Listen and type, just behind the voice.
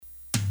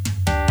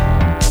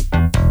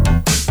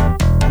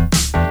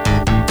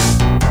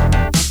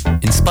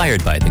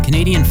Inspired by the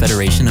Canadian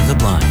Federation of the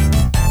Blind.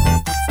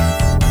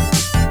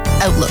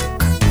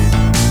 Outlook,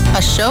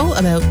 a show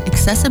about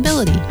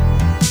accessibility,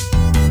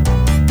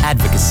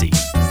 Advocacy,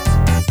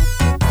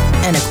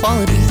 and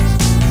equality.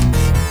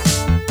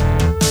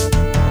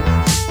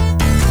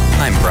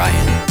 I'm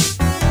Brian.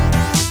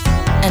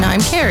 And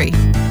I'm Carrie.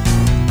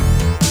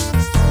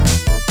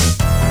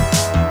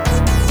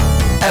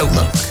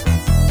 Outlook.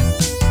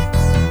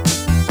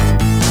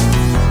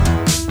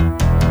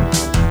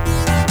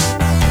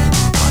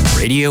 On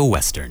Radio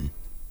Western.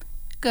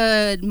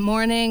 Good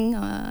morning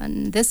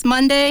on this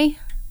Monday.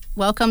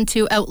 Welcome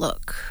to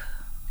Outlook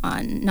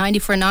on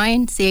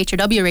 94.9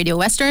 CHRW Radio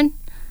Western.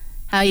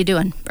 How you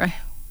doing, Brian?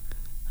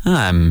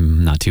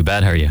 I'm not too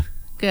bad. How are you?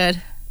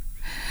 Good.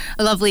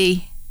 A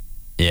lovely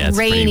it's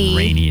rainy. Pretty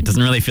rainy. It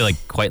doesn't really feel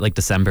quite like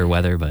December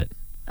weather, but...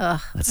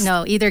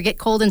 No, either get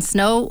cold and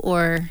snow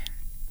or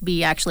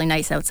be actually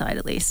nice outside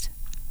at least.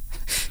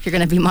 If you're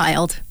going to be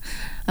mild.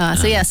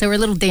 So we're a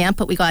little damp,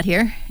 but we got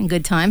here in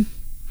good time.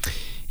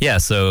 Yeah,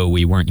 so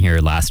we weren't here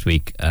last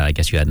week. I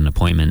guess you had an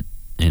appointment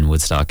in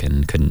Woodstock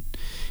and couldn't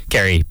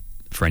carry,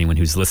 for anyone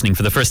who's listening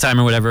for the first time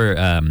or whatever,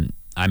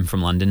 I'm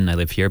from London. I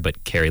live here,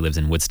 but Carrie lives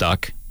in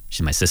Woodstock.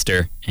 She's my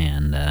sister,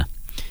 and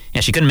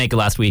she couldn't make it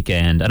last week,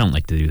 and I don't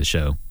like to do the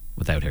show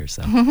without her,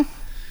 so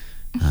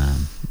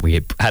we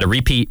had a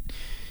repeat,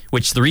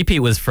 which the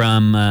repeat was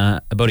from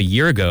about a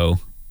year ago,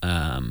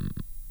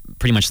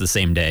 pretty much the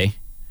same day.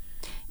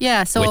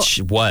 Yeah, so...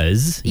 Which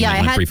was, you might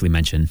want to briefly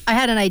mention. I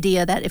had an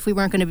idea that if we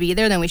weren't going to be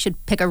there, then we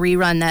should pick a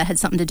rerun that had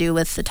something to do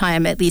with the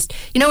time, at least.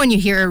 You know when you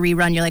hear a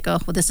rerun, you're like, oh,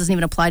 well, this doesn't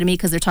even apply to me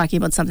because they're talking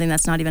about something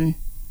that's not even,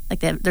 like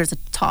there's a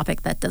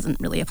topic that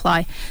doesn't really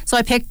apply. So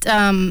I picked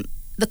the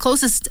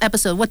closest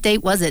episode. What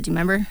date was it? Do you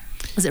remember?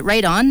 Was it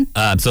right on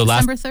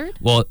December 3rd?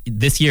 Well,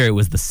 this year it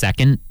was the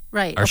second.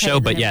 Right. Our show,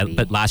 but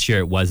but last year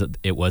it was the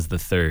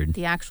 3rd.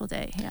 The actual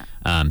day,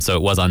 yeah. So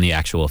it was on the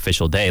actual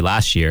official day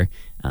last year.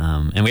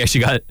 And we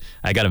actually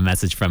I got a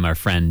message from our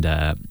friend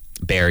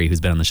Barry, who's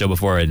been on the show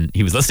before, and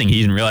he was listening. He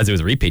didn't realize it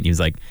was a repeat. And he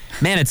was like,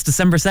 "Man, it's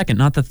December 2nd,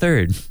 not the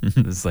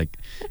 3rd." It's like,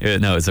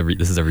 no, this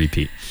is a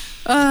repeat.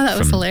 Oh, that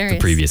was hilarious. The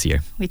previous year.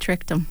 We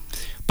tricked him.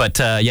 But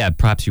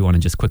perhaps you want to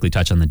just quickly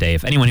touch on the day.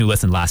 If anyone who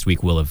listened last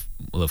week will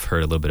have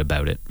heard a little bit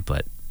about it,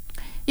 but.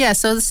 Yeah,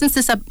 so since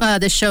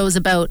this show is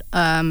about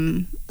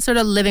sort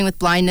of living with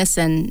blindness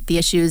and the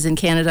issues in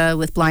Canada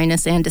with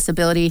blindness and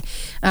disability,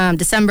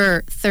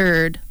 December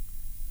 3rd,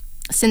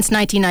 since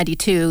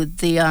 1992,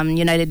 the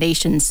United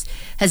Nations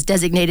has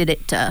designated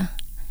it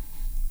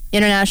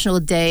International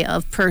Day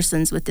of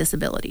Persons with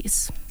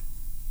Disabilities,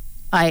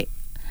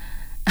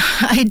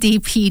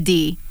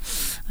 IDPD,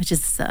 which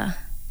is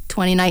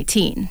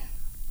 2019.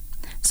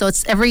 So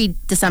it's every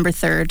December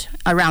 3rd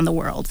around the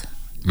world.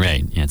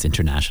 Right, yeah, it's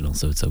international,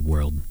 so it's a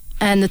world.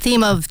 And the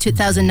theme of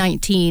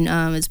 2019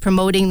 is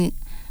promoting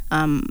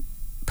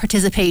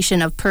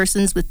participation of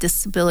persons with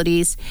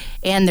disabilities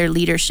and their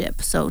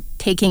leadership. So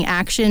taking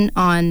action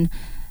on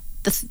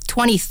the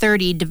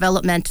 2030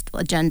 developmental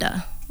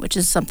agenda, which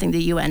is something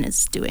the UN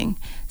is doing.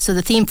 So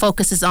the theme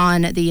focuses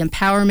on the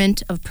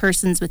empowerment of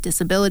persons with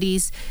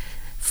disabilities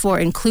for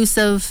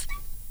inclusive,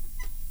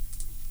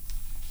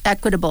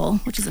 equitable,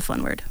 which is a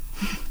fun word.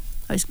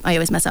 I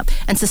always mess up,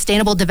 and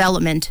sustainable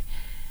development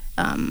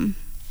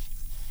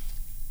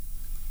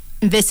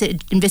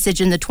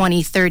envisaged in the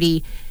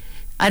 2030.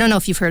 I don't know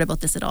if you've heard about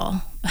this at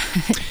all.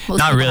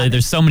 Not really.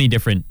 There's so many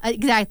different...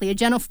 Exactly.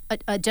 Agenda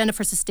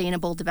for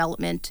sustainable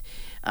development.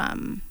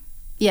 I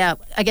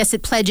guess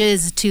it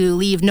pledges to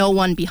leave no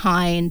one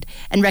behind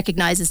and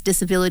recognizes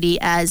disability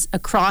as a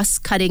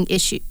cross-cutting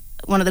issue,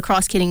 one of the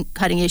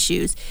cross-cutting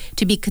issues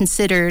to be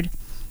considered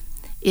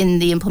in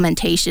the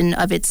implementation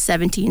of its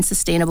 17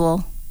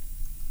 sustainable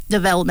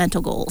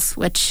developmental goals,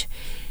 which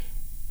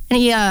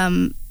any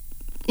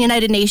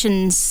United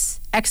Nations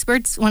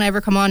experts won't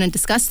ever come on and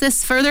discuss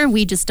this further.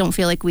 We just don't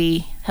feel like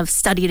we have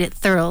studied it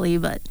thoroughly,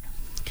 but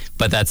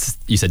that's,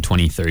 you said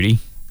 2030?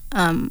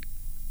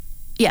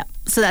 Yeah,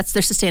 so that's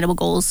their sustainable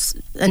goals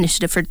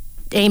initiative for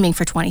aiming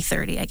for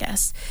 2030, I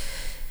guess.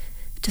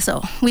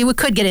 So we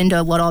could get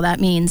into what all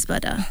that means,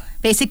 but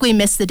basically we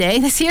missed the day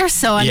this year,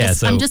 so I'm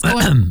just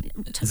going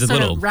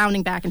sort of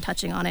rounding back and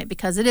touching on it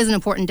because it is an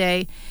important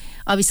day.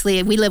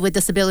 Obviously, we live with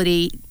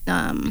disability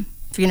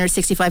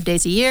 365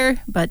 days a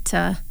year, but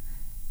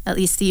at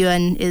least the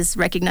UN is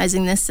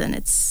recognizing this, and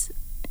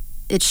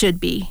it should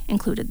be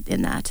included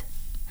in that.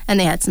 And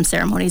they had some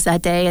ceremonies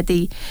that day at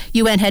the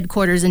UN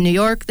headquarters in New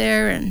York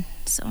there, and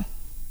so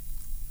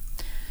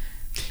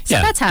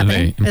that's happening. A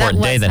very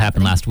important day that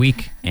happened last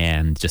week,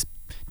 and just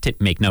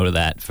make note of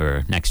that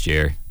for next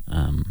year.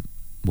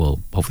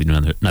 We'll hopefully do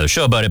another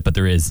show about it, but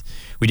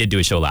we did do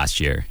a show last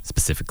year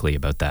specifically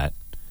about that.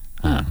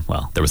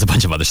 There was a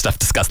bunch of other stuff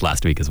discussed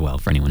last week as well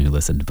for anyone who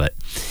listened. But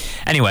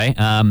anyway,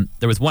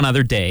 there was one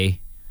other day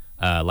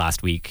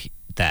last week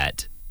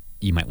that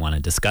you might want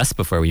to discuss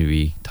before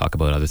we talk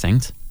about other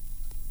things.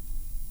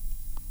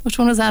 Which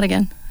one was that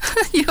again?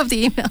 You have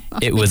the email.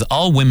 It was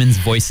All Women's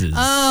Voices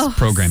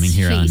programming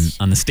here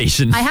on the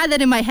station. I had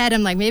that in my head.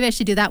 I'm like, maybe I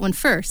should do that one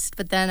first.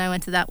 But then I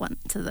went to that one,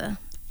 to the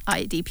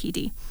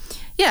IDPD.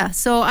 Yeah,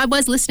 so I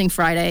was listening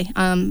Friday.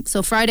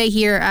 So Friday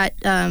here at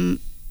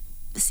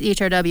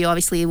CHRW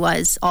obviously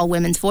was All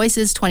Women's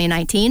Voices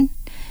 2019.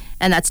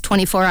 And that's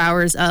 24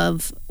 hours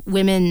of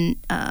women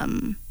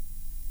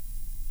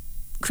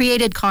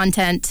created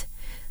content,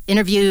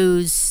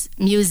 interviews,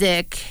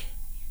 music,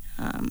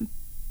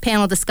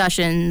 panel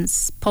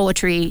discussions,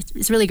 poetry.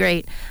 It's really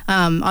great.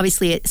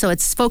 Obviously, so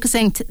it's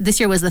focusing. This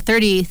year was the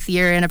 30th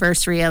year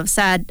anniversary of a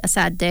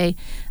sad day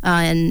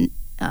in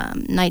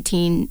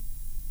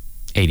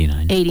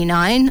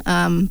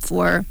 1989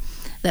 for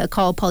the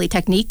École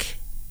Polytechnique.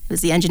 It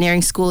was the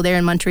engineering school there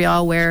in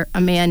Montreal where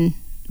a man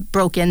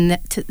broke in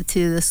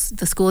to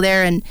the school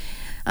there and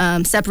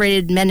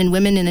separated men and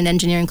women in an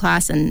engineering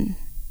class, and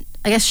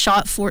I guess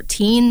shot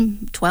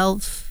 14,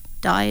 12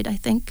 died, I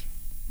think.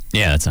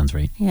 Yeah, that sounds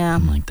right. Yeah.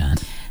 Something like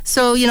that.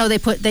 So,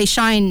 they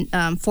shine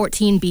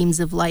 14 beams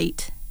of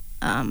light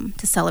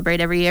to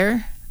celebrate every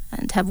year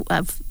and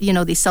have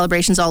these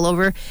celebrations all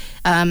over,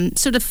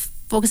 sort of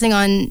focusing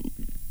on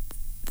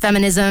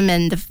feminism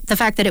and the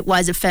fact that it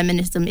was a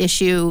feminism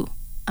issue.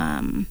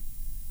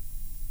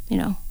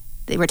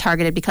 They were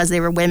targeted because they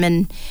were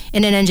women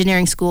in an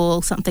engineering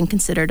school, something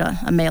considered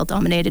a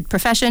male-dominated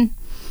profession.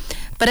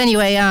 But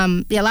anyway,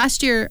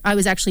 last year I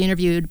was actually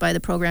interviewed by the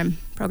program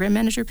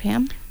manager,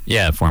 Pam.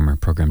 Yeah, former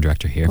program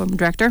director here. Program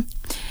director.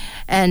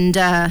 And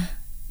they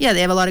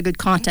have a lot of good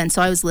content.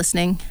 So I was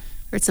listening.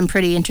 Heard some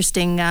pretty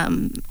interesting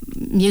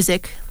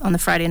music on the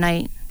Friday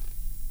night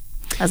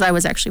as I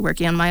was actually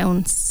working on my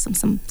own,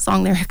 some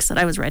song lyrics that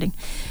I was writing.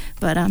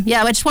 But I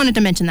just wanted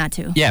to mention that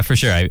too. Yeah, for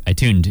sure. I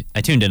tuned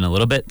in a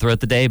little bit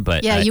throughout the day,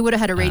 but you would have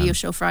had a radio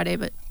show Friday,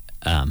 but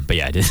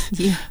yeah, I did.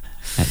 Yeah.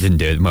 I didn't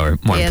do more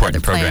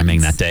important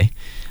programming that day.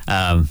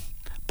 I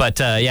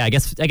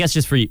guess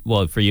just for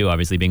you,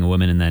 obviously being a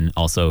woman and then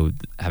also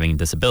having a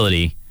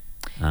disability.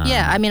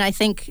 I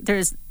think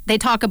they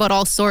talk about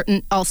all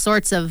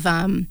sorts of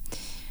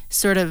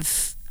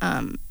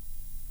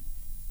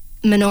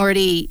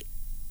minorities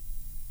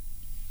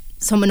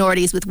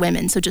with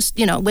women. So just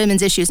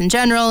women's issues in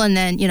general, and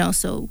then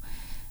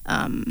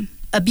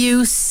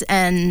abuse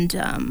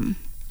and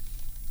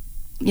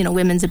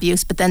women's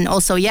abuse, but then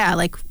also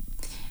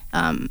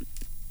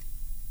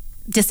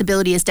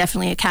disability is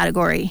definitely a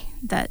category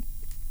that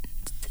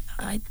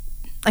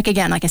like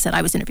I said,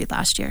 I was interviewed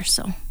last year.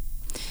 So,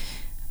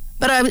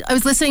 but I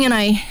was listening and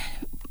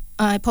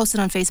I posted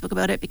on Facebook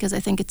about it because I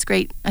think it's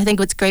great. I think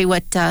it's great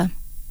what 94.9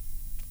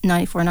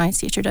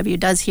 CHRW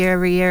does here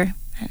every year,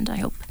 and I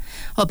hope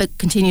it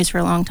continues for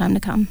a long time to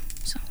come.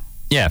 So.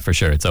 Yeah, for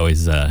sure. It's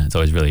always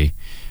really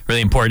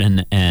really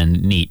important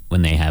and neat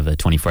when they have a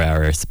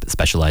 24-hour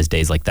specialized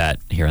days like that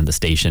here on the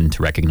station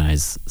to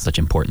recognize such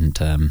important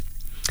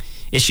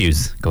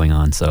issues going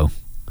on. So,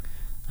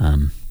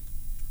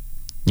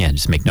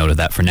 just make note of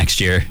that for next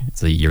year.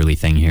 It's a yearly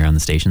thing here on the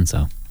station.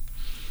 So,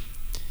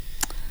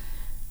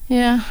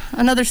 yeah,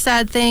 another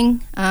sad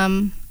thing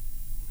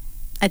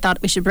I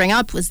thought we should bring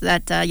up was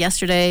that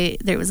yesterday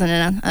there was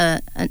an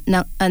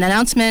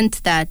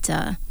announcement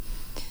that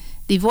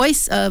the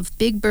voice of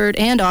Big Bird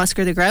and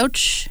Oscar the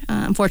Grouch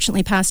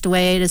unfortunately passed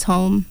away at his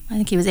home. I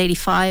think he was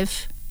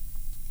 85.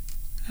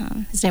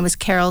 His name was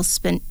Carol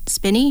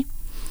Spinney.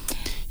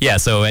 Yeah,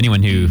 so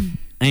anyone who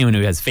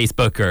has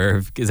Facebook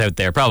or is out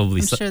there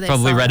probably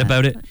read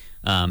about it.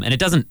 And it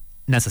doesn't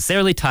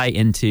necessarily tie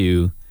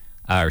into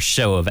our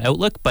show of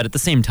Outlook, but at the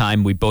same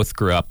time, we both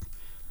grew up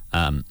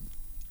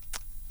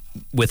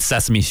with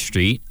Sesame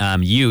Street.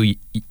 You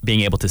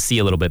being able to see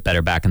a little bit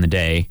better back in the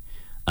day.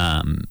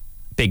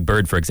 Big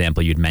Bird, for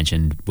example, you'd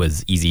mentioned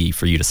was easy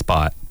for you to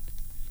spot.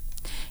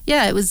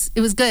 Yeah, it was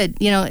good.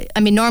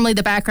 Normally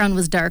the background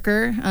was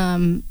darker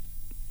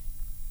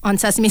on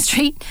Sesame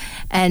Street,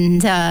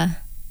 and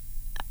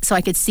so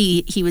I could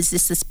see he was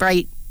just this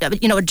bright,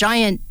 a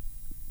giant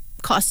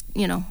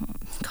costume,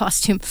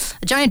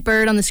 a giant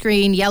bird on the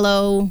screen,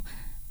 yellow,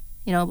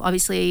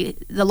 obviously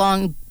the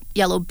long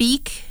yellow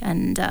beak,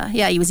 and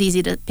he was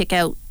easy to pick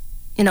out.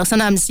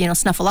 Sometimes,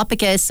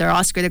 Snuffleupagus or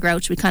Oscar the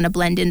Grouch would kind of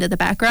blend into the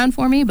background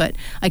for me, but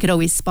I could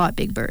always spot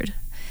Big Bird.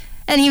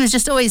 And he was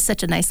just always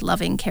such a nice,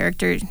 loving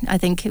character. I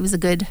think he was a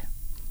good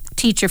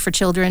teacher for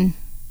children,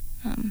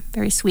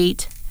 very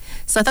sweet.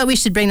 So I thought we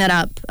should bring that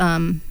up,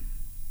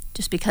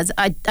 just because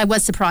I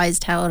was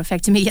surprised how it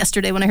affected me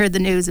yesterday when I heard the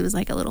news. It was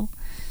like a little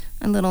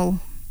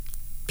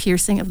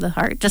piercing of the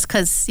heart, just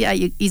because,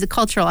 he's a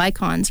cultural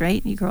icons,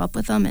 right? You grow up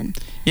with them. And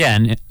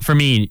for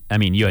me,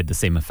 you had the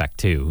same effect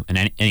too,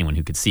 and anyone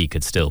who could see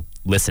could still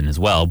listen as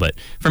well. But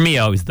for me,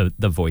 always the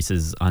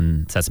voices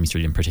on Sesame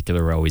Street in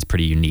particular were always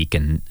pretty unique,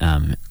 and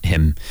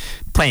him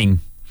playing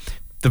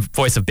the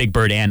voice of Big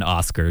Bird and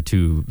Oscar,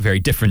 two very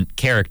different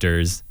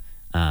characters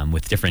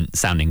with different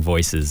sounding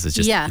voices. It's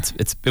just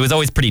it was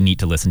always pretty neat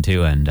to listen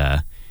to, and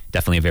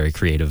definitely a very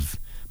creative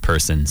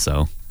person.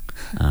 So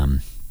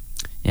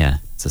yeah,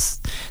 it's a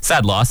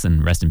sad loss,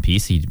 and rest in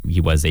peace.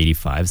 He was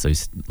 85, so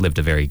he's lived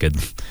a very good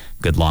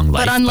long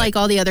life. But unlike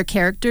all the other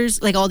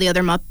characters, like all the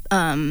other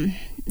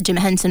Jim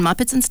Henson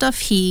Muppets and stuff,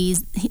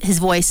 his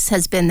voice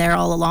has been there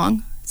all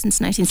along since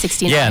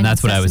 1969. Yeah, and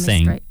that's what I was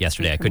saying Sesame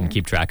yesterday. I couldn't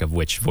keep track of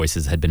which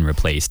voices had been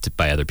replaced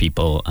by other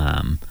people.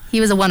 He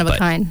was a one of a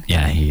kind.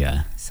 Yeah,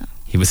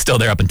 he was still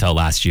there up until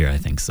last year, I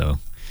think. So,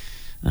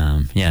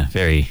 yeah,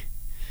 very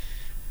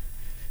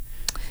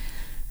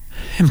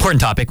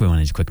important topic we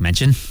wanted to quick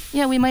mention.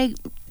 Yeah, we might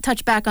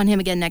touch back on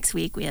him again next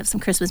week. We have some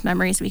Christmas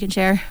memories we can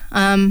share.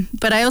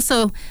 But I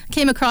also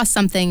came across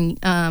something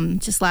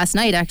just last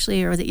night,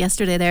 actually, or was it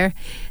yesterday there,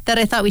 that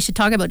I thought we should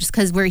talk about just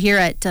because we're here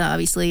at,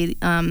 obviously,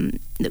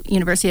 the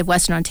University of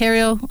Western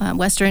Ontario,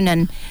 Western,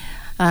 and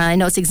I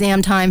know it's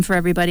exam time for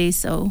everybody,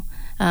 so...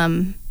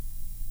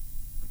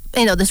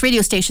 this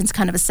radio station's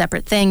kind of a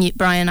separate thing.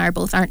 Brian and I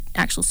both aren't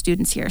actual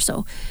students here,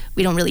 so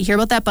we don't really hear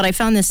about that. But I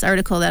found this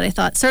article that I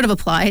thought sort of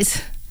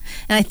applies,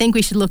 and I think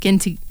we should look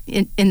into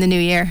in the new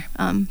year.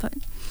 But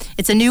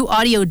it's a new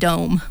audio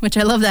dome, which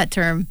I love that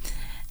term.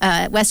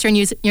 Western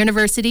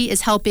University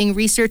is helping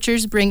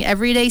researchers bring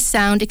everyday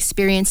sound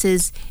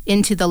experiences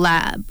into the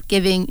lab,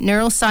 giving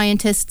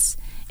neuroscientists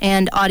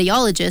and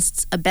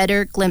audiologists a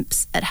better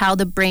glimpse at how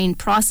the brain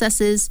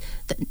processes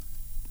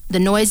the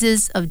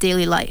noises of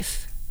daily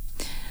life.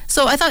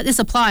 So I thought this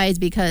applies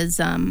because,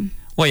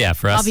 well, yeah,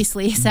 for us,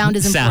 obviously, sound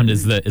is important.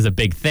 Sound is a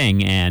big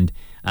thing, and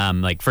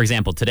like for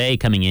example, today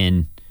coming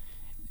in,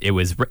 it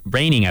was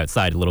raining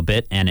outside a little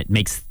bit, and it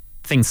makes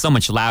things so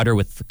much louder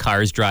with the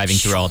cars driving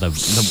through all the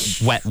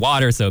wet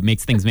water. So it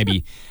makes things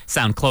maybe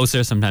sound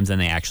closer sometimes than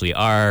they actually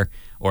are,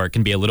 or it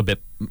can be a little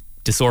bit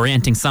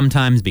disorienting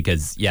sometimes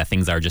because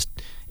things are just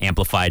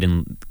amplified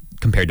and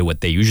compared to what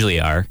they usually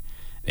are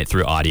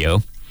through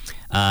audio.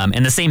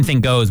 And the same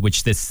thing goes,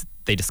 which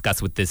they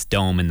discuss with this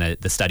dome and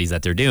the studies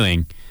that they're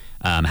doing,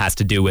 has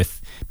to do with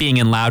being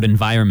in loud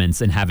environments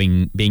and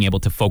being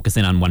able to focus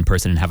in on one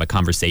person and have a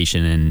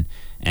conversation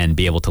and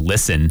be able to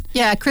listen.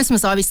 Yeah, at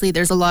Christmas, obviously,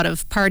 there's a lot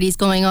of parties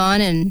going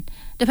on, and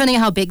depending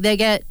on how big they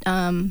get,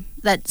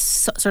 that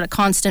sort of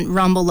constant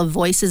rumble of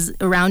voices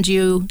around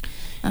you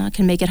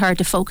can make it hard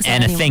to focus on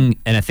anyone.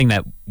 A thing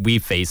that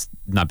we've faced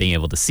not being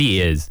able to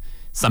see is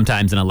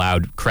sometimes in a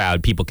loud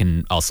crowd, people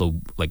can also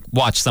like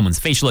watch someone's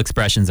facial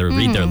expressions or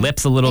read their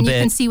lips a little bit.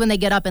 You can see when they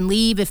get up and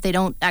leave if they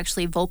don't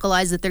actually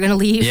vocalize that they're going to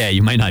leave. Yeah,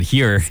 you might not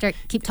hear.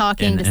 Keep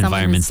talking to someone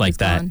environments like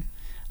that.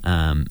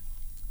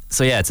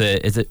 So yeah,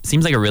 it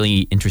seems like a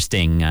really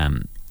interesting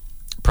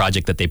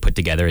project that they put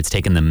together. It's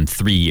taken them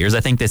 3 years, I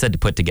think they said, to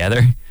put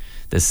together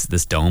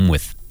this dome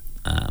with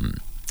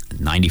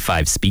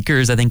 95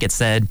 speakers, I think it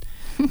said.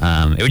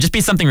 It would just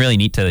be something really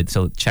neat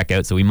to check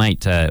out. So we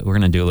might we're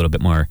going to do a little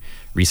bit more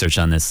research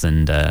on this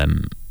and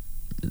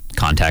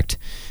contact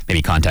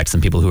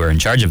some people who are in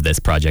charge of this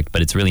project.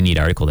 But it's a really neat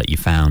article that you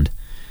found,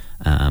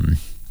 and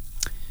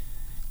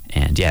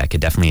yeah, it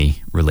could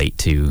definitely relate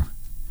to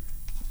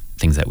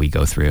things that we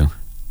go through.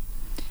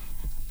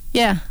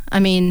 Yeah, I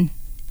mean,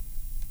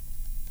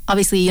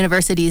 obviously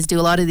universities do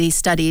a lot of these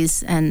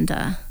studies, and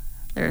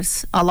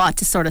there's a lot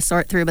to sort of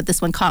sort through, but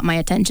this one caught my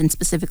attention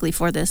specifically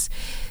for this.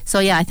 So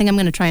yeah, I think I'm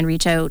going to try and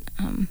reach out.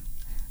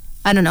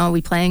 I don't know, are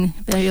we playing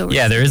video?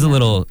 Yeah, there is a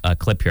little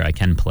clip here I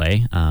can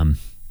play.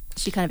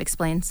 She kind of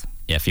explains.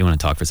 Yeah, if you want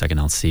to talk for a second,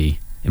 I'll see.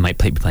 It might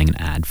be playing an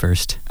ad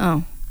first.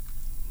 Oh.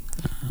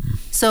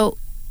 So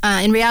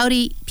in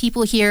reality,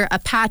 people hear a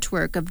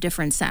patchwork of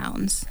different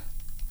sounds.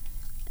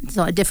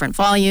 So at different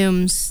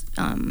volumes,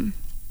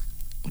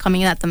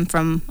 coming at them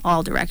from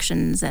all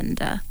directions,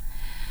 and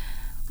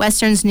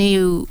Western's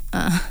new,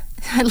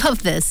 I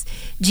love this,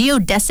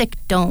 geodesic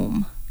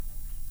dome.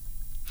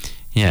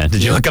 Yeah,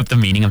 did you look up the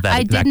meaning of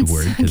that exact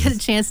word? I didn't get a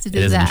chance to do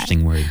that. It is an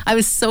interesting word. I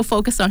was so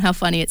focused on how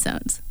funny it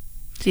sounds.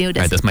 Geodesic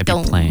right, this might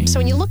dome. be playing. So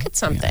when you look at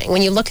something,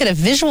 when you look at a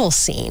visual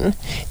scene,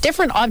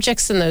 different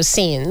objects in those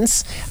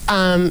scenes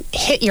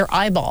hit your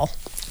eyeball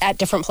at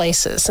different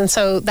places. And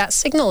so that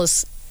signal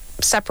is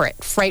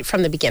separate right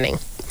from the beginning.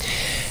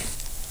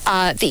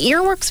 The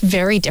ear works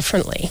very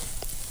differently.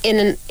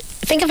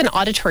 Think of an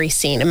auditory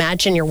scene.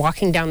 Imagine you're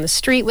walking down the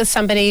street with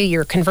somebody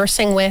you're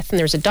conversing with, and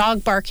there's a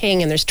dog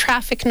barking, and there's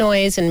traffic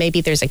noise, and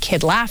maybe there's a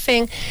kid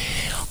laughing.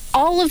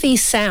 All of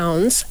these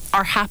sounds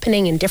are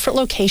happening in different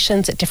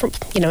locations at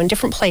in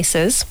different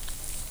places,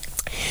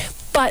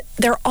 but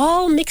they're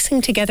all mixing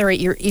together at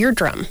your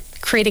eardrum,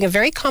 creating a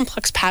very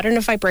complex pattern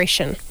of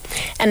vibration.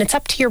 And it's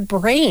up to your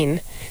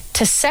brain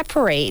to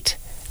separate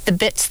the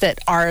bits that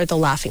are the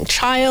laughing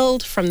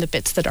child from the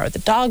bits that are the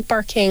dog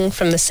barking,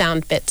 from the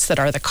sound bits that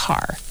are the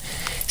car.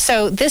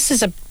 So this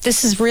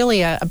is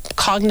really a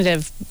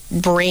cognitive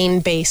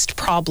brain-based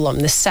problem,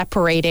 the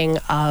separating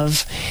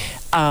of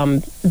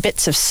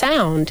bits of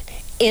sound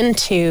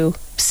into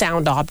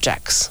sound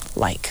objects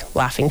like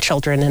laughing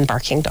children and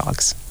barking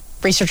dogs.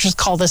 Researchers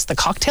call this the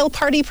cocktail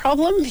party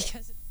problem.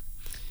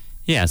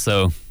 Yeah,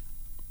 so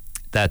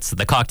that's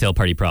the cocktail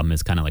party problem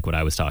is kind of like what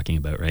I was talking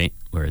about, right?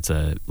 Where it's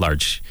a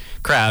large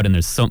crowd and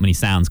there's so many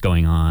sounds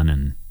going on.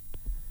 And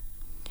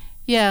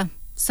yeah,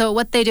 So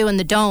what they do in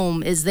the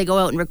dome is they go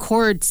out and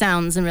record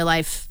sounds in real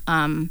life.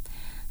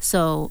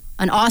 So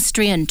an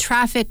Austrian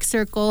traffic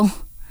circle,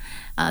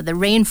 the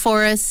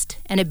rainforest,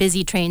 and a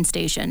busy train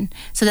station.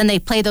 So then they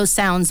play those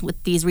sounds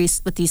with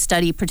these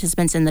study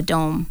participants in the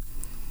dome.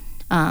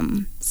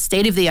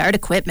 State-of-the-art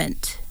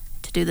equipment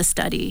to do the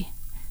study.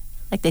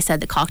 Like they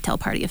said, the cocktail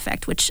party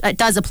effect, which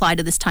does apply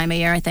to this time of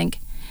year, I think.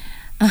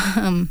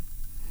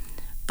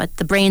 But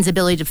the brain's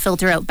ability to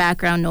filter out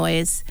background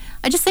noise.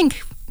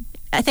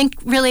 I think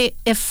really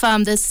if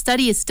the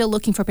study is still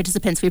looking for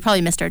participants, we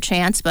probably missed our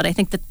chance, but I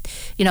think that,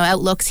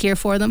 Outlook's here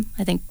for them.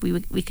 I think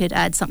we could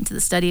add something to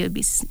the study.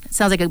 It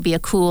sounds like it would be a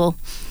cool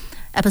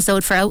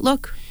episode for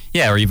Outlook.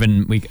 Yeah, or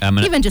even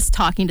even just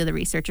talking to the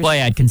researchers. Well,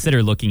 yeah, I'd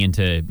consider looking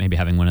into maybe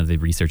having one of the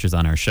researchers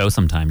on our show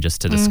sometime just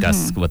to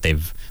discuss what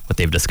they've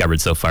discovered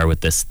so far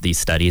with these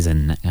studies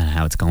and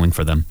how it's going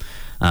for them.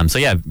 So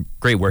yeah,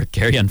 great work,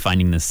 Gary, on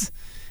finding this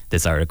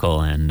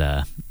article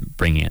and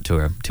bringing it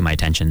to my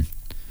attention.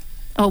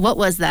 Oh, what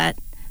was that?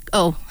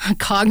 Oh,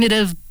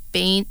 cognitive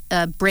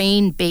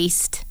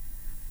brain-based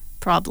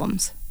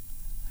problems.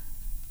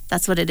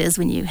 That's what it is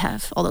when you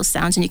have all those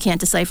sounds and you can't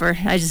decipher.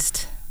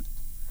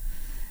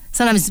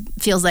 Sometimes it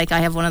feels like I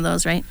have one of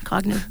those, right?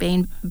 Cognitive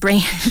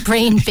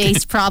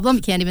brain-based problem.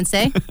 You can't even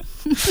say.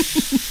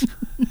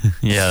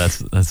 Yeah,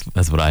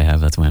 that's what I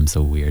have. That's why I'm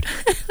so weird.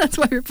 That's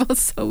why we're both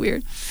so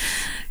weird.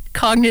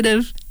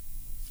 Cognitive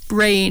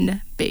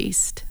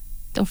brain-based.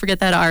 Don't forget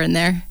that R in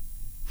there.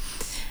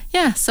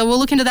 Yeah, so we'll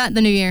look into that in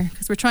the new year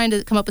because we're trying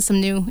to come up with some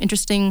new,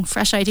 interesting,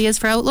 fresh ideas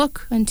for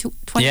Outlook in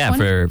 2020.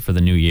 Yeah, for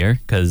the new year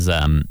because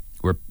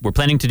we're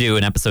planning to do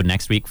an episode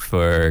next week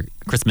for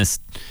Christmas,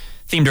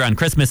 themed around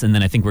Christmas, and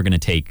then I think we're going to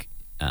take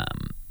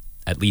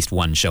at least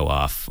one show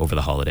off over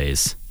the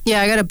holidays.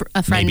 Yeah, I got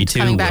a friend Maybe two.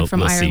 coming back from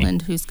we'll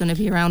Ireland see. Who's going to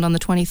be around on the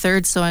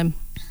 23rd, so I'm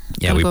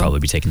Yeah, we'd probably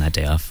be taking that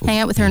day off. hang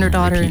out with her and her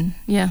daughter, repeat. and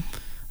yeah.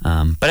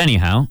 But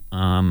anyhow,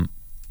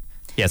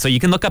 yeah, so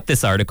you can look up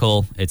this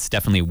article. It's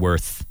definitely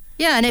worth.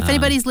 Yeah, and if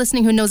anybody's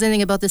listening who knows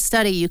anything about this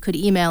study, you could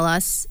email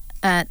us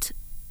at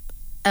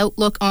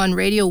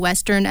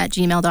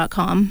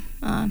outlookonradiowestern@gmail.com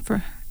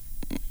for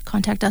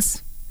contact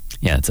us.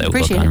 Yeah, it's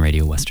Appreciate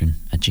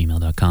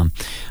outlookonradiowestern@gmail.com.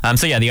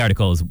 So yeah, the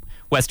article is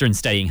Western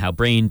Studying How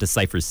Brain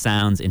Deciphers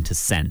Sounds into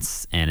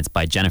Sense, and it's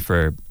by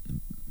Jennifer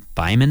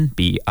Bieman,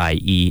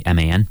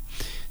 Bieman.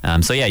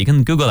 So yeah, you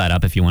can Google that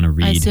up if you want to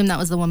read. I assume that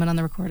was the woman on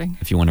the recording.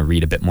 If you want to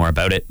read a bit more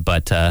about it,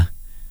 but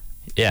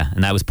yeah,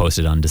 and that was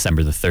posted on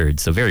December the 3rd,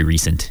 so very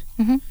recent.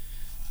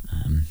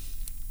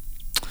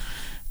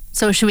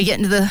 So should we get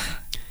into the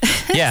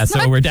Yeah,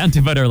 so we're down to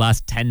about our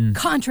last 10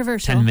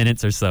 controversial?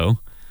 minutes or so.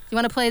 You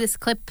want to play this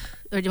clip,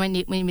 or do you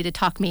need me to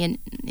talk you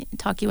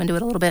into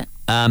it a little bit?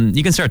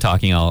 You can start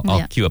talking. I'll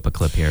Yeah. cue up a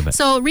clip here. But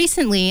So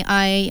recently,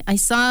 I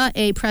saw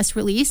a press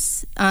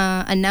release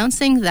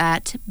announcing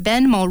that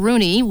Ben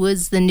Mulrooney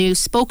was the new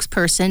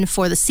spokesperson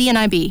for the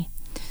CNIB,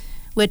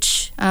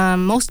 which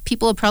most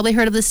people have probably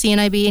heard of the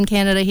CNIB in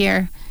Canada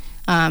here.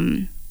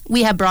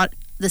 We have brought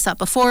this up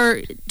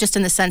before, just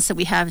in the sense that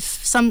we have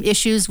some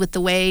issues with the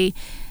way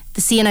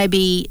the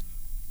CNIB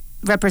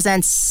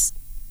represents,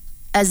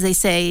 as they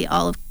say,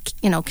 all of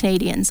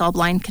Canadians, all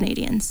blind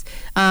Canadians.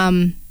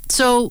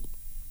 So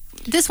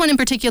this one in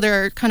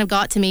particular kind of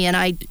got to me,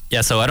 and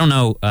so I don't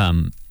know. I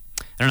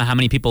don't know how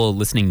many people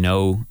listening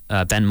know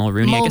Ben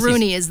Mulrooney.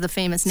 Mulrooney is the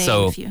famous name.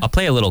 So if you, I'll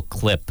play a little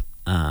clip.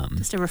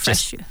 just to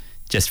refresh you.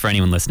 Just for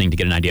anyone listening to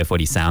get an idea of what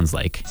he sounds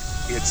like.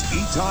 It's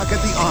E-Talk at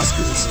the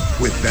Oscars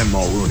with Ben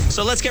Mulrooney.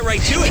 So let's get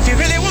right to it. If you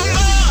really want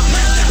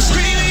more,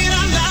 scream it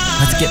out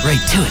loud. Let's get right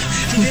to it.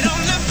 Get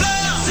on the floor.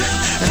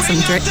 That's some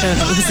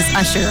this is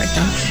Usher right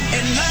there.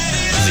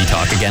 Does he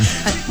talk again?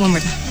 One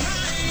more time.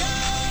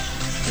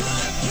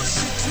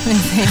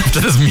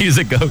 After this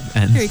music goes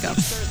ends. Here you go.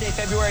 Thursday,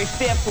 February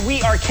 5th,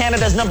 we are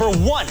Canada's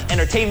 #1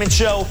 entertainment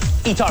show.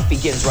 E-Talk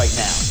begins right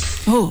now.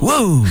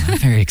 Whoa!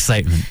 Very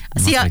excitement.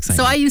 See, Lots of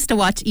so I excitement. used to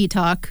watch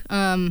E-Talk,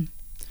 one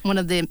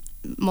of the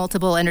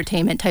multiple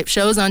entertainment type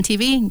shows on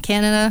TV in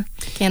Canada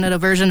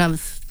version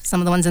of some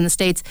of the ones in the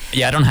States.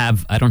 Yeah, I don't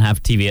have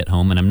TV at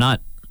home, and I'm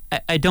not.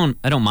 I don't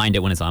mind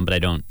it when it's on,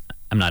 but I'm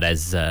not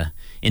as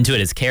into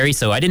it as Carrie.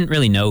 So I didn't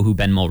really know who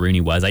Ben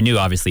Mulrooney was. I knew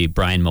obviously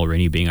Brian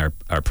Mulroney being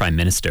our prime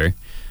minister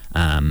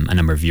a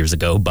number of years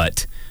ago,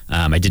 but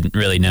I didn't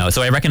really know.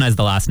 So I recognized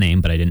the last name,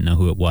 but I didn't know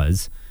who it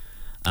was.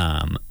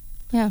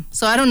 Yeah,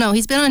 so I don't know.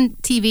 He's been on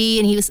TV,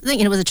 and he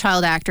was a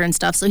child actor and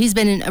stuff. So he's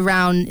been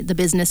around the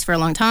business for a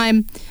long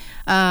time.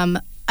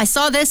 I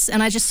saw this,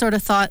 and I just sort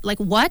of thought, like,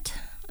 what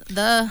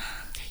the?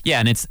 Yeah,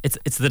 and it's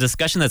the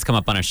discussion that's come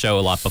up on our show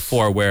a lot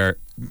before, where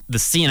the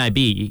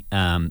CNIB,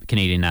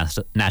 Canadian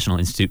National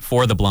Institute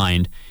for the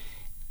Blind,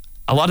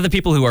 a lot of the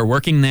people who are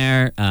working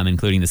there,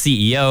 including the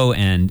CEO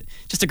and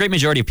just a great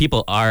majority of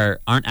people,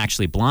 aren't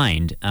actually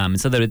blind.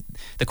 So the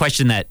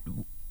question that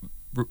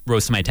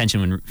rose to my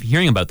attention when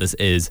hearing about this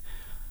is,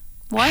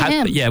 Why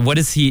him? Yeah, what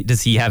is he?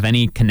 Does he have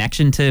any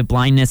connection to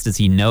blindness? Does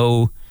he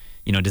know?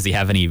 Does he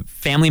have any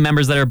family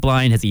members that are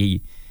blind? Has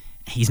he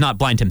he's not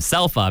blind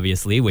himself,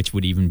 obviously, which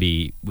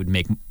would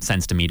make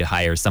sense to me to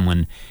hire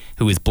someone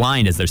who is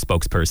blind as their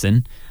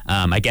spokesperson.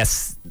 I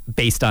guess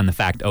based on the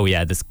fact,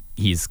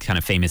 he's kind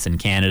of famous in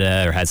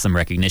Canada or has some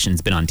recognition,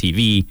 has been on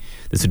TV.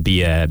 This would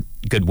be a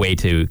good way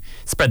to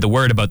spread the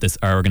word about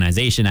our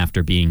organization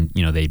after being,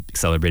 they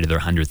celebrated their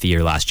 100th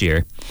year last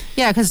year.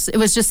 Yeah, because it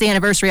was just the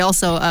anniversary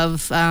also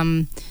of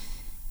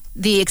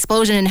the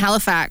explosion in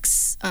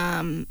Halifax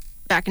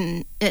back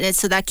in.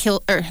 So that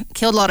killed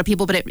a lot of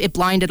people, but it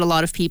blinded a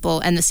lot of people.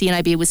 And the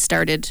CNIB was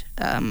started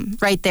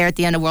right there at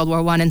the end of World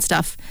War I and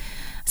stuff.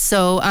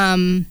 So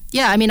for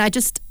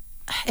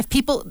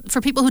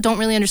people who don't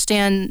really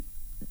understand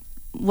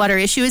what our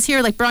issue is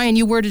here, like Brian,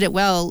 you worded it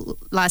well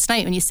last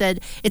night when you said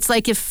it's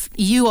like if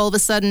you all of a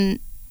sudden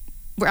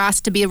were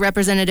asked to be a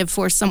representative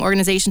for some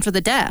organization for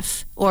the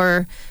deaf,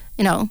 or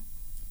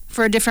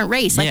for a different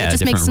race. Like, it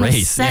just makes no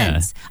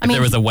sense. Yeah. If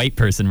there was a white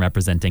person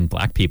representing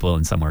black people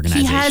in some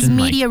organization, he has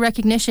media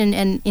recognition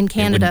in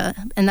Canada,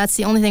 and that's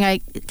the only thing I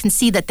can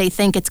see that they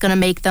think it's going to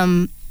make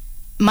them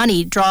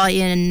money, draw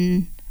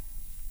in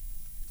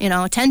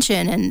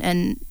attention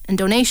and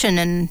donation,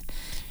 and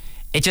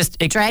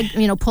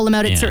pull them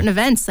out at certain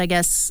events, I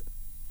guess.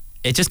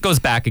 It just goes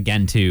back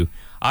again to,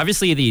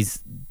 obviously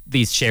these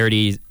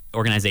charity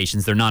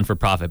organizations, they're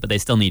non-for-profit, but they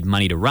still need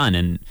money to run,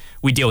 and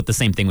we deal with the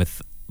same thing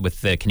with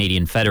the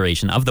Canadian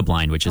Federation of the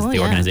Blind, which is the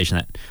organization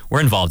that we're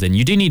involved in.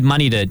 You do need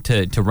money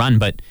to run,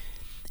 but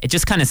it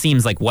just kind of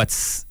seems like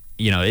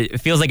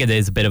it feels like it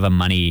is a bit of a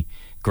money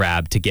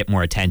grab to get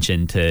more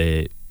attention,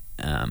 to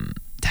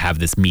have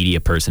this media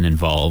person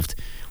involved,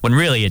 when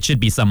really it should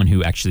be someone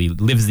who actually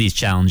lives these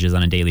challenges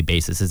on a daily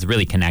basis, is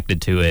really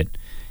connected to it,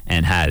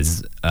 and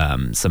has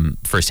some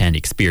firsthand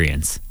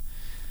experience.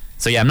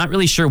 So I'm not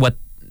really sure what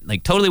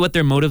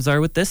their motives are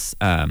with this,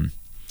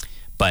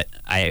 but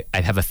I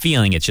have a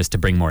feeling it's just to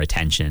bring more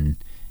attention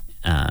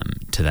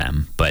to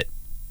them. But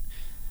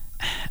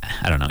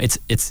I don't know. It's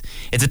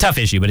a tough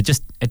issue, but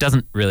it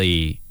doesn't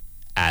really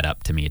add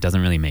up to me. It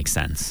doesn't really make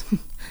sense.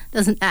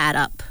 Doesn't add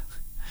up.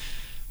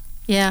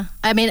 Yeah,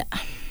 I mean.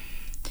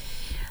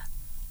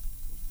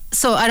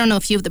 So I don't know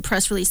if you have the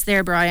press release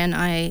there, Brian.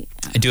 I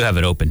do have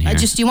it open here.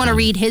 Do you want to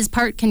read his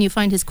part? Can you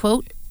find his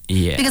quote?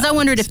 Yeah. Because I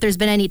wondered if there's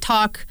been any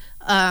talk,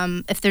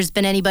 if there's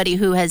been anybody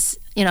who has,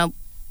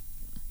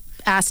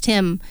 asked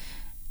him.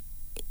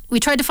 We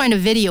tried to find a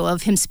video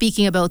of him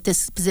speaking about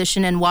this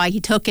position and why he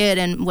took it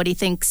and what he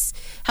thinks,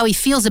 how he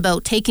feels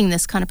about taking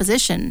this kind of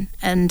position.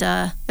 And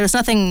there's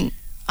nothing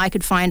I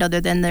could find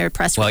other than their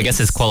press release. Well, I guess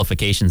his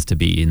qualifications to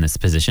be in this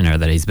position are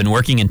that he's been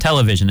working in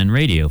television and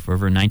radio for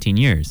over 19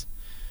 years.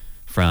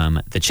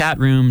 From The Chat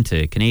Room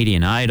to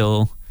Canadian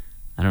Idol.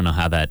 I don't know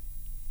how that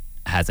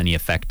has any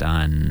effect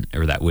on,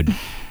 or that would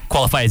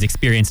qualify his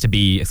experience to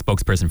be a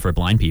spokesperson for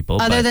blind people.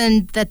 Other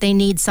than that they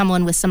need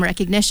someone with some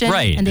recognition.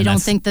 Right. And they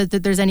don't think that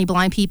there's any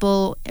blind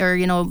people or,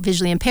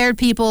 visually impaired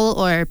people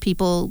or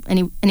people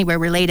anywhere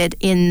related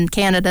in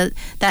Canada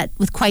that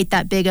with quite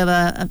that big of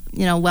a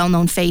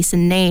well-known face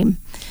and name.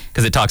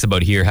 Because it talks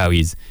about here how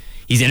he's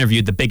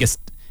interviewed the biggest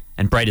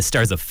and brightest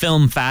stars of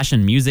film,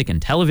 fashion, music,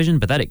 and television,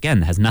 but that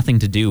again has nothing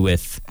to do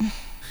with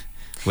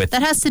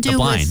that has to do the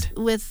blind.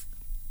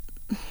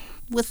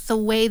 with the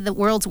way the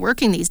world's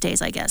working these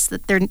days. I guess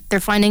that they're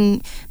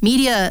finding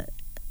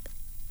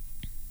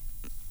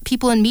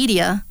people in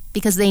media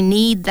because they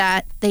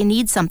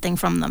need something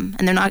from them,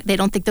 and they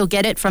don't think they'll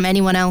get it from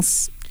anyone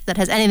else that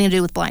has anything to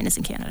do with blindness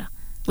in Canada,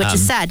 which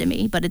is sad to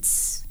me. But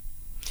it's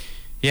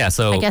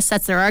So I guess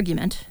that's their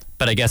argument.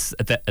 But I guess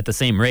at the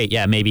same rate,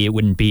 maybe it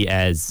wouldn't be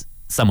as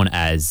someone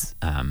as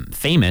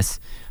famous,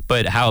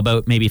 but how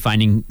about maybe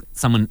finding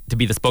someone to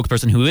be the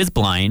spokesperson who is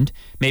blind,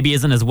 maybe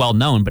isn't as well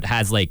known, but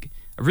has a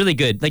really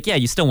good,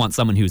 you still want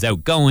someone who's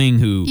outgoing,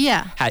 who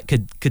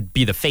could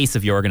be the face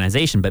of your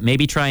organization, but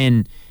maybe try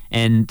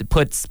and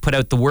put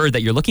out the word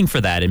that you're looking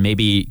for that, and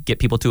maybe get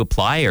people to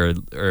apply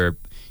or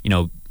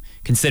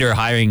consider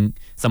hiring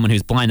someone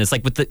who's blind. It's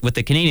like with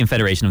the Canadian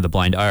Federation of the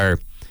Blind, our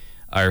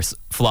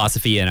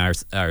philosophy and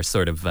our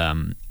sort of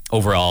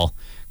overall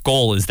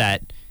goal is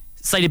that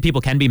sighted people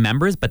can be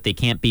members, but they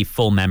can't be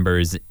full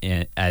members,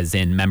 as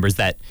in members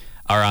that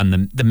are on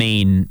the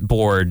main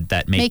board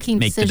that make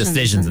the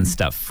decisions and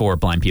stuff for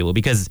blind people,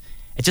 because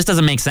it just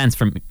doesn't make sense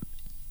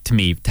to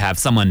me to have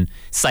someone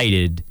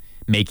sighted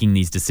making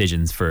these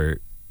decisions for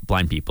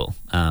blind people.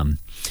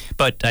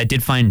 But I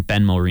did find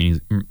Ben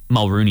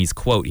Mulrooney's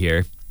quote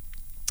here,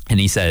 and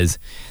he says,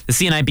 "The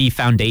CNIB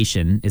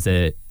Foundation is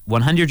a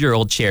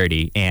 100-year-old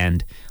charity,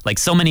 and like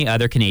so many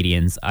other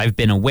Canadians, I've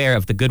been aware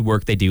of the good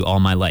work they do all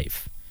my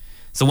life."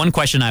 So one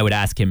question I would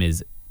ask him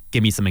is,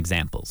 give me some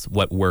examples.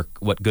 What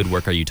good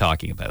work are you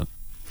talking about?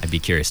 I'd be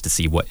curious to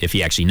see if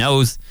he actually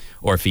knows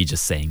or if he's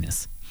just saying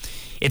this.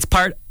 "It's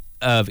part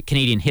of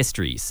Canadian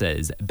history,"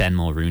 says Ben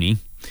Mulrooney.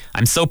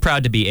 "I'm so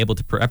proud to be able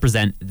to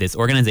represent this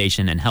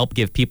organization and help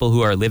give people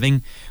who are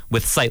living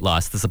with sight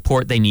loss the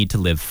support they need to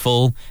live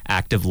full,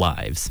 active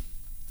lives."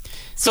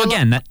 So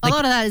again, a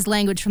lot of that is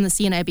language from the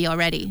CNIB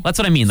already. That's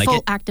what I mean. Like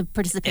full active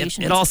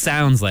participation. It all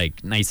sounds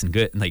like nice and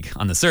good. Like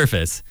on the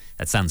surface,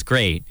 that sounds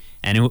great.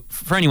 And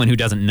for anyone who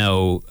doesn't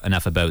know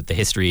enough about the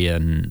history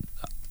and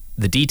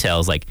the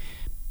details, like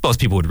most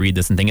people would read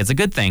this and think it's a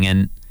good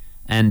thing.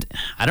 And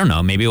I don't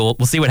know. Maybe we'll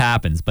see what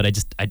happens. But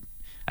I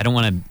don't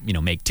want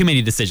to make too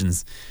many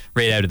decisions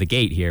right out of the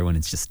gate here when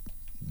it's just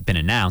been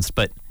announced.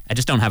 But I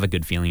just don't have a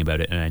good feeling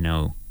about it, and I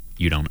know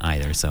you don't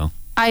either. So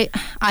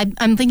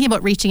I'm thinking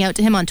about reaching out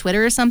to him on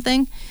Twitter or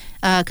something,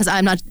 because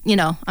I'm not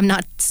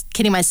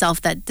kidding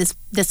myself that this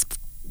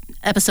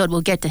episode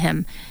will get to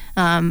him.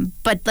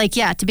 But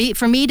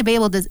for me to be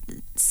able to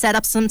set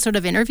up some sort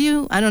of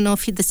interview, I don't know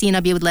if the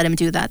CNW would let him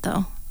do that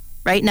though.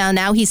 Right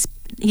now he's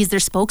their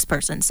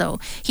spokesperson, so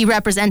he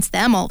represents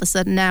them all of a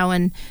sudden now,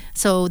 and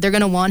so they're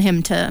going to want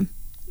him to.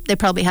 They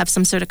probably have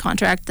some sort of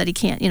contract that he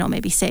can't,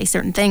 maybe say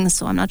certain things.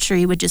 So I'm not sure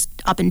he would just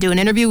up and do an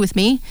interview with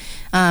me.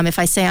 If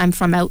I say I'm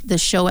from the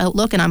show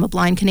Outlook and I'm a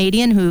blind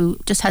Canadian who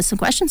just has some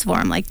questions for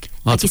him, like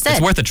you said,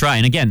 it's worth a try.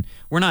 And again,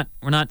 we're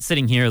not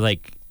sitting here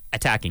like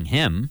attacking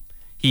him.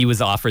 He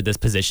was offered this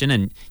position,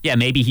 and yeah,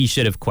 maybe he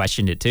should have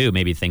questioned it too.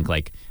 Maybe think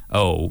like,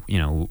 oh,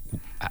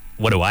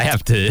 what do I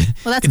have to?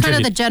 Well, that's kind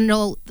of the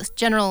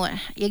general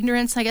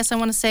ignorance, I guess I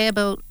want to say,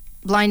 about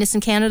blindness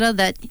in Canada.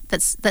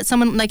 That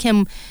someone like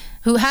him,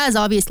 who has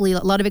obviously a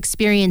lot of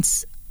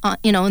experience,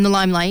 in the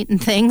limelight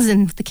and things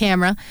and the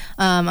camera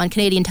on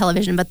Canadian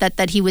television, but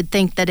that he would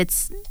think that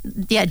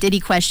did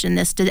he question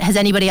this? Has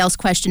anybody else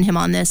questioned him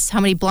on this? How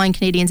many blind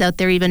Canadians out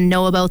there even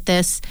know about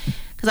this?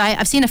 Because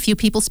I've seen a few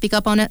people speak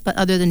up on it, but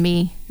other than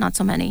me, not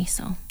so many.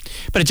 So,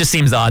 but it just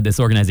seems odd, this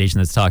organization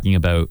that's talking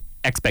about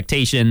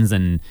expectations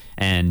and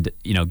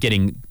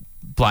getting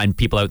blind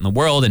people out in the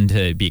world and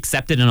to be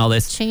accepted and all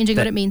this. Changing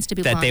what it means to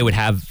be blind. That they would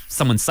have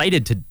someone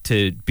cited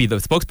to be the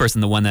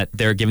spokesperson, the one that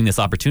they're giving this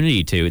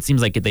opportunity to. It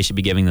seems like they should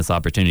be giving this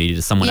opportunity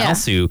to someone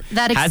else who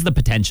has the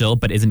potential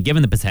but isn't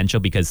given the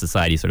potential because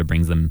society sort of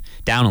brings them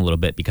down a little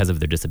bit because of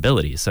their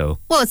disability. So,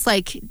 well, it's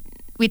like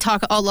we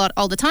talk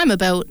all the time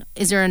about,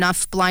 is there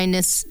enough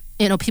blindness,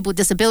 people with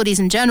disabilities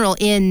in general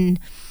in,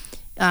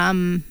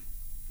 on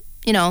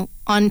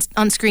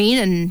screen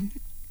and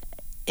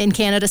in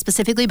Canada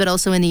specifically, but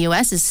also in the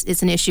U.S.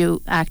 is an issue.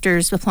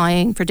 Actors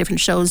applying for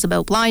different shows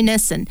about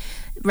blindness and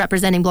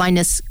representing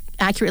blindness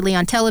accurately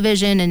on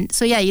television. And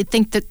so, you'd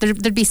think that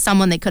there'd be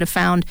someone they could have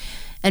found,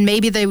 and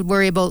maybe they would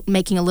worry about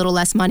making a little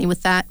less money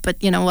with that.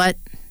 But you know what?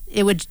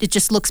 It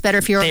just looks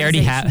better for your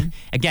organization. They already have.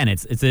 Again,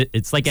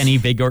 it's like any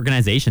big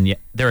organization. Yeah,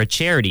 they're a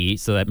charity,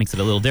 so that makes it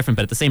a little different.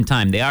 But at the same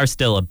time, they are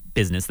still a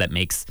business that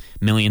makes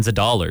millions of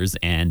dollars.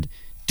 And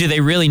do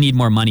they really need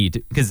more money?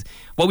 Because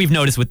what we've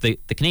noticed with the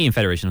Canadian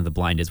Federation of the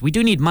Blind is we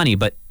do need money,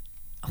 but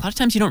a lot of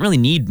times you don't really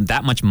need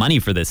that much money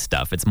for this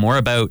stuff. It's more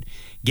about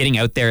getting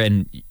out there,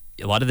 and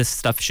a lot of this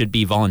stuff should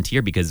be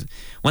volunteer, because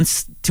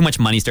once too much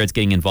money starts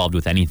getting involved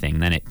with anything,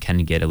 then it can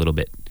get a little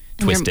bit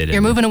twisted.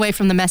 You're moving away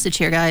from the message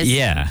here, guys.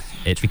 Yeah,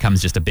 it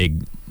becomes just a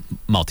big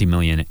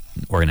multi-million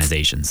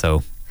organization.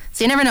 So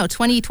you never know.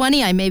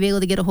 2020, I may be able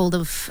to get a hold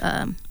of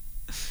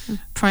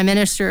Prime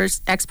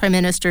Minister's ex-Prime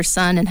Minister's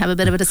son and have a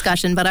bit of a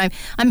discussion. But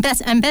I'm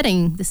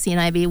betting the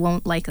CNIB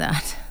won't like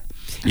that.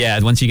 Yeah,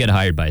 once you get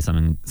hired by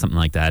something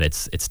like that,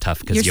 it's tough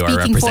because you are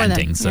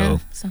representing,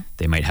 so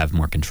they might have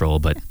more control.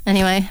 But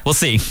anyway, we'll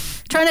see.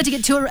 Try not to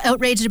get too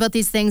outraged about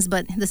these things,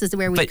 but this is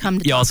where we come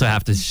to. You also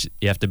have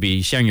to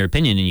be sharing your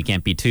opinion, and you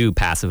can't be too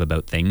passive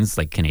about things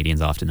like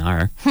Canadians often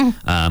are,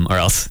 or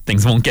else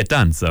things won't get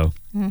done. So,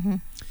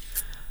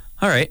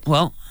 All right,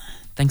 well,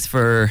 thanks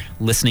for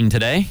listening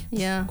today.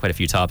 Yeah, quite a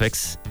few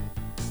topics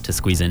to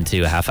squeeze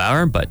into a half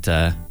hour, but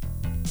I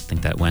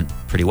think that went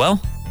pretty well,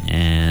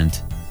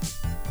 and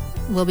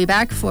we'll be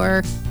back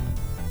for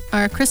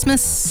our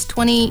Christmas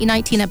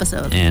 2019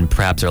 episode. And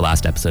perhaps our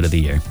last episode of the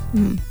year.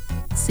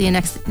 See you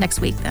next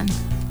week then.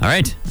 All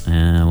right.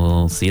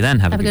 We'll see you then.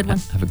 Have a good one.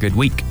 Have a good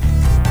week.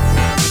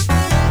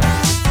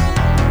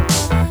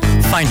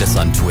 Find us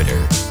on Twitter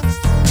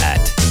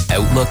at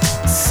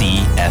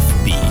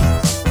OutlookCFB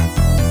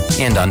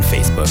and on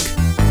Facebook,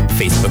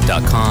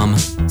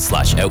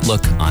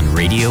 facebook.com/Outlook on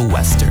Radio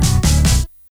Western.